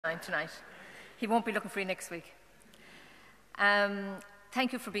time tonight. He won't be looking for you next week.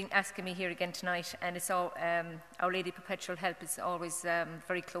 Thank you for asking me here again tonight. And it's all, Our Lady Perpetual Help is always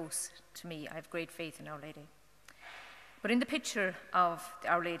very close to me. I have great faith in Our Lady. But in the picture of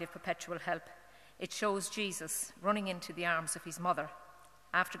Our Lady of Perpetual Help, it shows Jesus running into the arms of his mother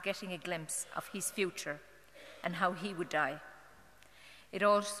after getting a glimpse of his future and how he would die. It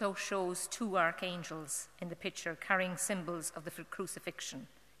also shows two archangels in the picture carrying symbols of the crucifixion,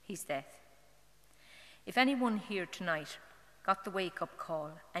 his death. If anyone here tonight got the wake-up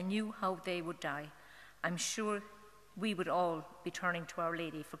call and knew how they would die, I'm sure we would all be turning to Our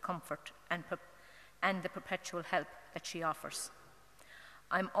Lady for comfort and the perpetual help that she offers.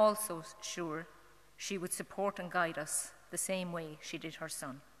 I'm also sure she would support and guide us the same way she did her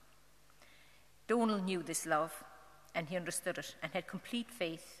son. Donal knew this love, and he understood it and had complete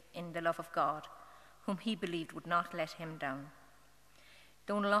faith in the love of God, whom he believed would not let him down.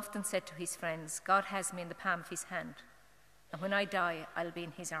 Donal often said to his friends, "God has me in the palm of his hand, and when I die, I'll be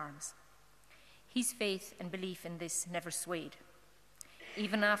in his arms." His faith and belief in this never swayed.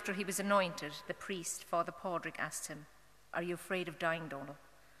 Even after he was anointed, the priest, Father Padraig, asked him, "Are you afraid of dying, Donal?"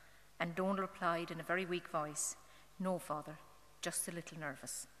 And Donal replied in a very weak voice, "No, Father, just a little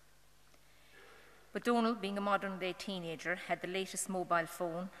nervous." But Donal, being a modern-day teenager, had the latest mobile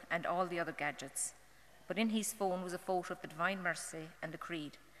phone and all the other gadgets. But in his phone was a photo of the Divine Mercy and the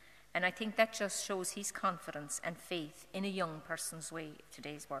Creed. And I think that just shows his confidence and faith in a young person's way of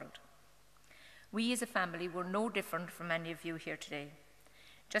today's world. We as a family were no different from many of you here today.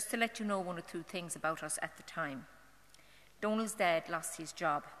 Just to let you know one or two things about us at the time. Donal's dad lost his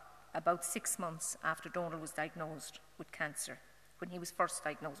job about 6 months after Donal was diagnosed with cancer, when he was first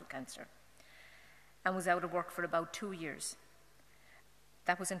diagnosed with cancer, and was out of work for about 2 years.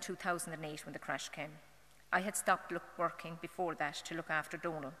 That was in 2008 when the crash came. I had stopped working before that to look after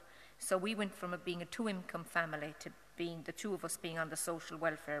Donal, so we went from being a two-income family to being the two of us being on the social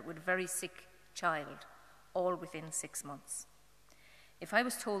welfare with a very sick child, all within 6 months. If I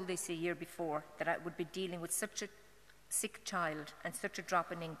was told this a year before, that I would be dealing with such a sick child and such a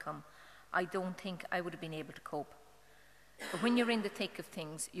drop in income, I don't think I would have been able to cope. But when you're in the thick of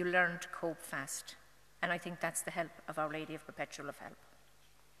things, you learn to cope fast. And I think that's the help of Our Lady of Perpetual Help.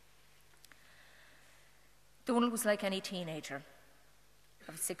 Donal was like any teenager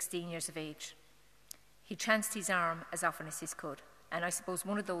of 16 years of age. He chanced his arm as often as he could, and I suppose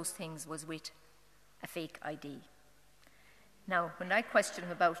one of those things was with a fake ID. Now, when I questioned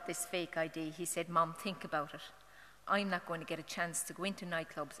him about this fake ID, he said, "Mom, think about it. I'm not going to get a chance to go into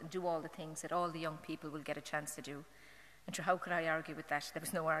nightclubs and do all the things that all the young people will get a chance to do." And sure, how could I argue with that? There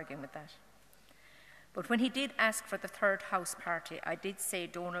was no arguing with that. But when he did ask for the third house party, I did say,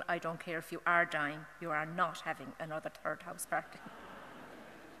 "Donal, I don't care if you are dying, you are not having another third house party."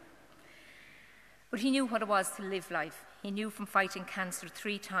 But he knew what it was to live life. He knew from fighting cancer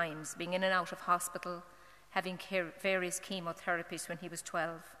 3 times, being in and out of hospital, having various chemotherapies when he was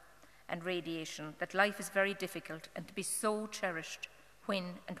 12, and radiation, that life is very difficult and to be so cherished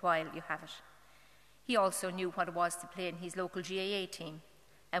when and while you have it. He also knew what it was to play in his local GAA team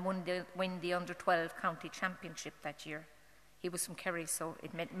and win the under-12 county championship that year. He was from Kerry, so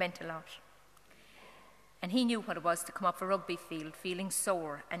it meant a lot. And he knew what it was to come off a rugby field feeling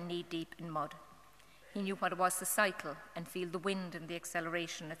sore and knee-deep in mud. He knew what it was to cycle and feel the wind and the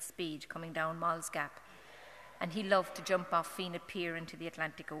acceleration at speed coming down Moll's Gap. And he loved to jump off Fenit Pier into the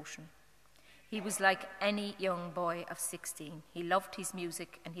Atlantic Ocean. He was like any young boy of 16. He loved his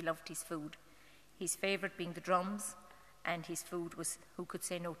music and he loved his food. His favourite being the drums, and his food was, who could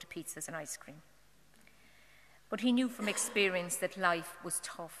say no to pizzas and ice cream. But he knew from experience that life was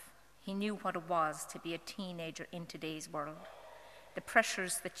tough. He knew what it was to be a teenager in today's world, the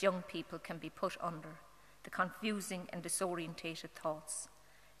pressures that young people can be put under, the confusing and disorientated thoughts,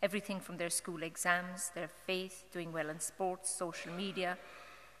 everything from their school exams, their faith, doing well in sports, social media,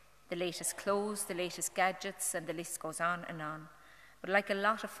 the latest clothes, the latest gadgets, and the list goes on and on. But like a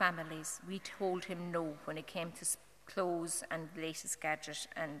lot of families, we told him no when it came to clothes and the latest gadget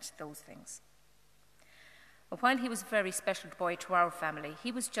and those things. But while he was a very special boy to our family,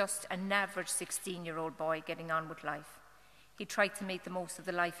 he was just an average 16-year-old boy getting on with life. He tried to make the most of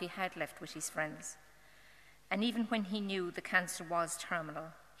the life he had left with his friends. And even when he knew the cancer was terminal,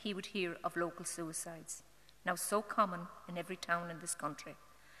 he would hear of local suicides, now so common in every town in this country.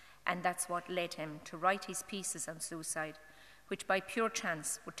 And that's what led him to write his pieces on suicide, which by pure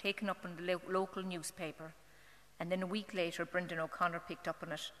chance were taken up in the local newspaper. And then a week later, Brendan O'Connor picked up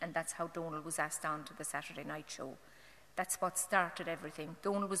on it, and that's how Donal was asked on to the Saturday night show. That's what started everything.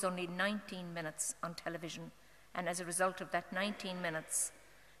 Donal was only 19 minutes on television, and as a result of that 19 minutes,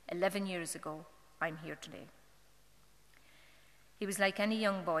 11 years ago, I'm here today. He was like any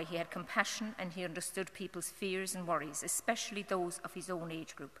young boy. He had compassion and he understood people's fears and worries, especially those of his own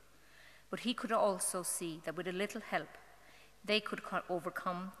age group. But he could also see that with a little help, they could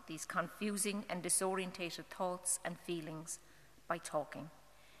overcome these confusing and disorientated thoughts and feelings by talking.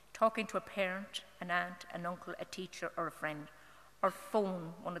 Talking to a parent, an aunt, an uncle, a teacher, or a friend, or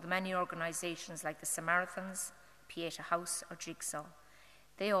phone one of the many organisations like the Samaritans, Pieta House, or Jigsaw.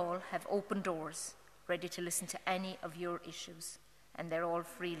 They all have open doors, ready to listen to any of your issues, and they're all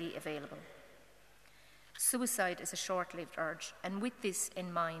freely available. Suicide is a short-lived urge, and with this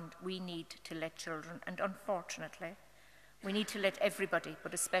in mind, we need to let children, and unfortunately, we need to let everybody,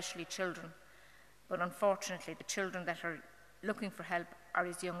 but especially children, but unfortunately, the children that are looking for help are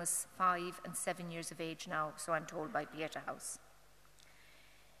as young as 5 and 7 years of age now, so I'm told by Pieta House.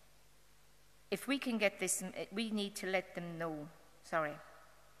 If we can get this, we need to let them know,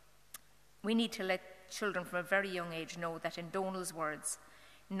 we need to let children from a very young age know that, in Donald's words,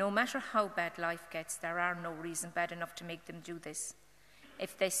 no matter how bad life gets, there are no reason bad enough to make them do this.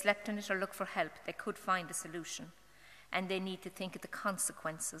 If they slept in it or looked for help, they could find a solution, and they need to think of the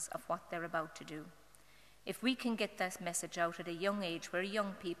consequences of what they're about to do. If we can get that message out at a young age where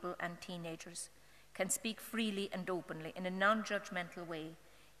young people and teenagers can speak freely and openly in a non-judgmental way,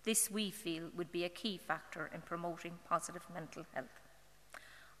 this, we feel, would be a key factor in promoting positive mental health.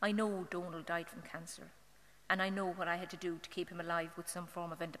 I know Donald died from cancer, and I know what I had to do to keep him alive with some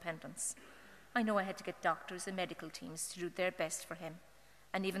form of independence. I know I had to get doctors and medical teams to do their best for him,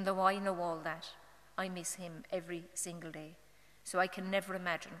 and even though I know all that, I miss him every single day. So I can never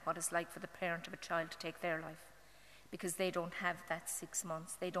imagine what it's like for the parent of a child to take their life, because they don't have that 6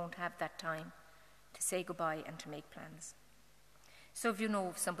 months, they don't have that time to say goodbye and to make plans. So if you know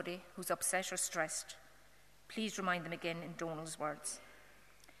of somebody who's upset or stressed, please remind them again in Donald's words.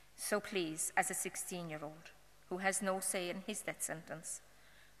 So please, as a 16-year-old who has no say in his death sentence,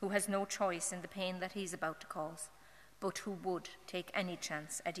 who has no choice in the pain that he's about to cause, but who would take any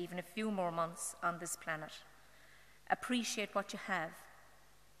chance at even a few more months on this planet, appreciate what you have.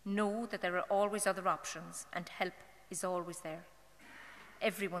 Know that there are always other options and help is always there.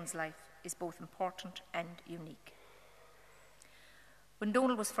 Everyone's life is both important and unique. When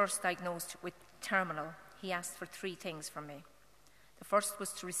Donald was first diagnosed with terminal, he asked for 3 things from me. The first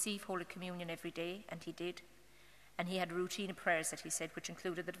was to receive Holy Communion every day, and he did. And he had a routine of prayers that he said, which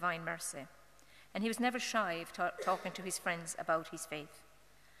included the Divine Mercy. And he was never shy of talking to his friends about his faith.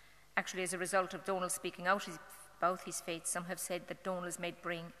 Actually, as a result of Donald speaking out about his faith, some have said that Donald has made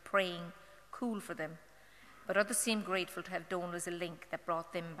praying cool for them. But others seem grateful to have Donald as a link that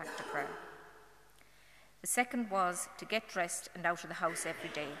brought them back to prayer. The second was to get dressed and out of the house every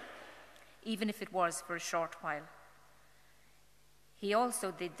day, even if it was for a short while. He also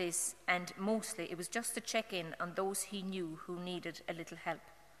did this, and mostly it was just to check in on those he knew who needed a little help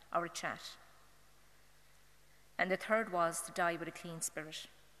or a chat. And the third was to die with a clean spirit.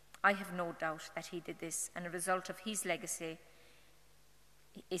 I have no doubt that he did this, and as a result, his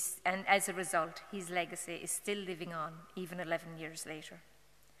legacy is still living on, even 11 years later.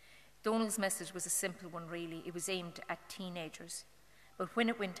 Donald's message was a simple one, really. It was aimed at teenagers. But when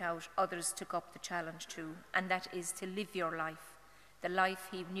it went out, others took up the challenge too, and that is to live your life, the life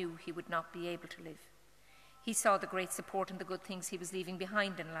he knew he would not be able to live. He saw the great support and the good things he was leaving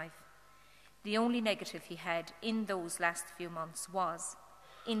behind in life. The only negative he had in those last few months was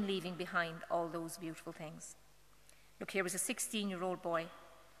in leaving behind all those beautiful things. Look, here was a 16-year-old boy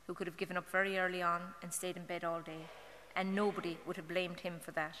who could have given up very early on and stayed in bed all day, and nobody would have blamed him for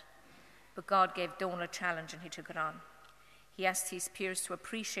that. But God gave Donald a challenge and he took it on. He asked his peers to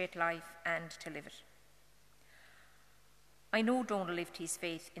appreciate life and to live it. I know Donald lived his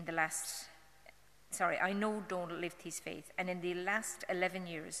faith, and in the last 11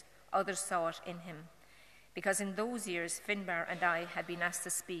 years, others saw it in him. Because in those years, Finbar and I had been asked to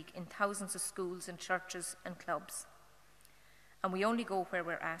speak in thousands of schools and churches and clubs. And we only go where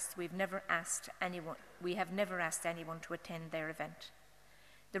we're asked. We have never asked anyone to attend their event.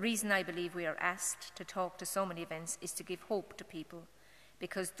 The reason I believe we are asked to talk to so many events is to give hope to people,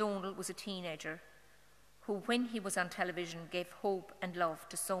 because Donald was a teenager who, when he was on television, gave hope and love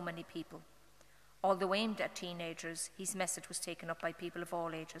to so many people. Although aimed at teenagers, his message was taken up by people of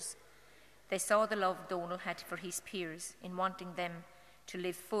all ages. They saw the love Donald had for his peers in wanting them to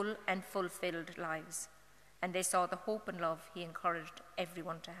live full and fulfilled lives, and they saw the hope and love he encouraged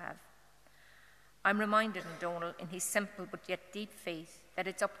everyone to have. I'm reminded in Donald, in his simple but yet deep faith, that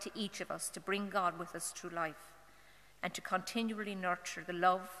it's up to each of us to bring God with us through life and to continually nurture the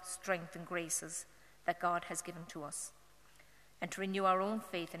love, strength and graces that God has given to us. and to renew our own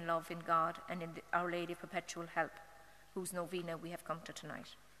faith and love in God and in Our Lady of Perpetual Help, whose novena we have come to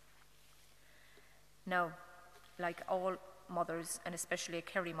tonight. Now, like all mothers, and especially a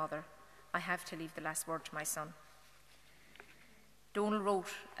Kerry mother, I have to leave the last word to my son. Donal wrote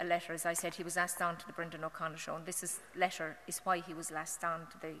a letter. As I said, he was last on to the Brendan O'Connor show, and letter is why he was last on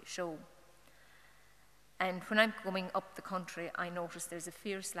to the show. And when I'm going up the country, I notice there's a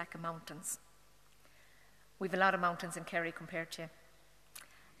fierce lack of mountains. We've a lot of mountains in Kerry compared to you,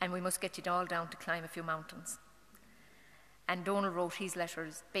 and we must get you all down to climb a few mountains. And Donal wrote his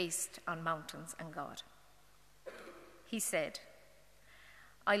letters based on mountains and God. He said,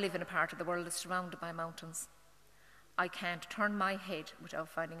 I live in a part of the world that's surrounded by mountains. I can't turn my head without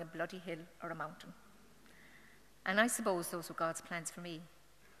finding a bloody hill or a mountain. And I suppose those were God's plans for me,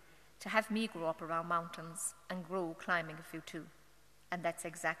 to have me grow up around mountains and grow climbing a few too. And that's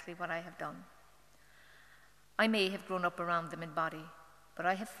exactly what I have done. I may have grown up around them in body, but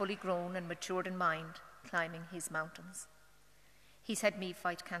I have fully grown and matured in mind climbing his mountains. He's had me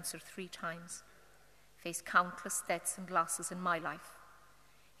fight cancer 3 times, face countless deaths and losses in my life.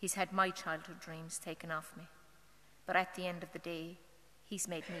 He's had my childhood dreams taken off me. But at the end of the day, he's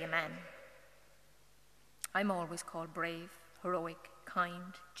made me a man. I'm always called brave, heroic,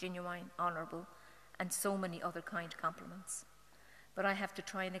 kind, genuine, honourable, and so many other kind compliments. But I have to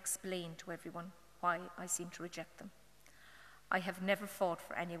try and explain to everyone why I seem to reject them. I have never fought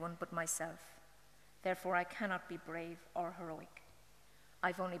for anyone but myself. Therefore, I cannot be brave or heroic.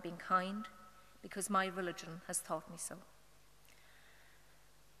 I've only been kind because my religion has taught me so.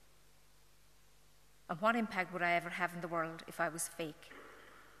 And what impact would I ever have in the world if I was fake?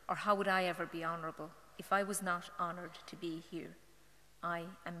 Or how would I ever be honourable if I was not honoured to be here? I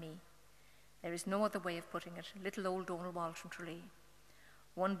am me. There is no other way of putting it. Little old Donal Walsh from Tralee.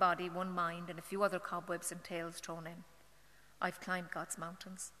 One body, one mind, and a few other cobwebs and tails thrown in. I've climbed God's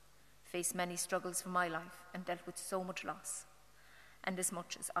mountains, faced many struggles for my life, and dealt with so much loss. And as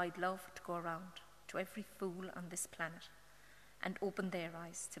much as I'd love to go around to every fool on this planet and open their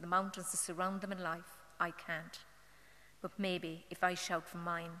eyes to the mountains that surround them in life, I can't. But maybe if I shout from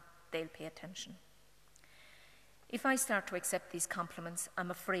mine, they'll pay attention. If I start to accept these compliments,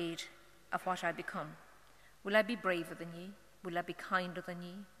 I'm afraid of what I become. Will I be braver than ye? Will I be kinder than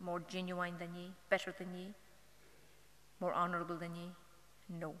ye? More genuine than ye? Better than ye? More honourable than ye?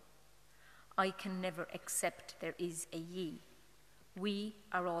 No. I can never accept there is a ye. We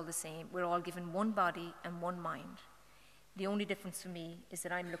are all the same. We're all given one body and one mind. The only difference for me is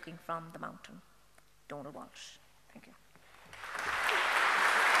that I'm looking from the mountain. Donal Walsh. Thank you.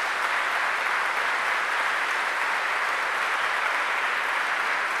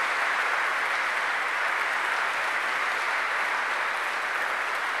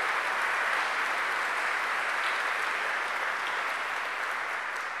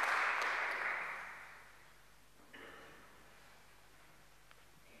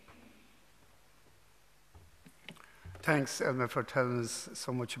 Thanks, Elma, for telling us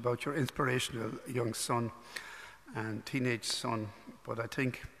so much about your inspirational young son and teenage son. But I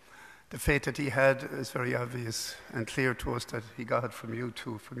think the faith that he had is very obvious and clear to us that he got it from you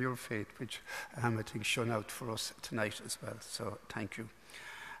too, from your faith, which I think shone out for us tonight as well. So thank you.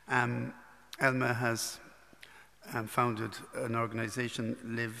 Elma has founded an organisation,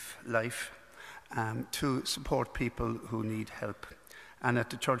 Live Life, to support people who need help. And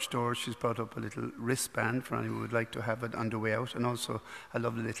at the church door, she's brought up a little wristband for anyone who would like to have it on the way out, and also a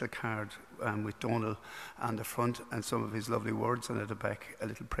lovely little card with Donal on the front and some of his lovely words, and at the back, a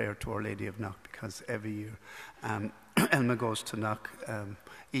little prayer to Our Lady of Knock, because every year Elma goes to Knock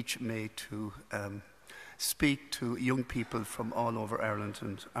each May to speak to young people from all over Ireland,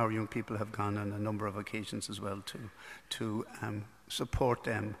 and our young people have gone on a number of occasions as well to support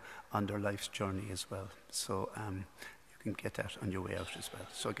them on their life's journey as well. So you can get that on your way out as well.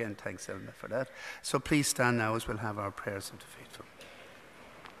 So again, thanks, Elma, for that. So please stand now as we'll have our prayers of the faithful.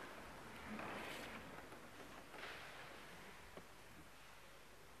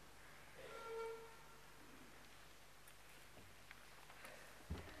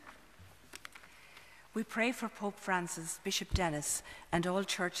 We pray for Pope Francis, Bishop Dennis, and all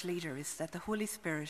church leaders that the Holy Spirit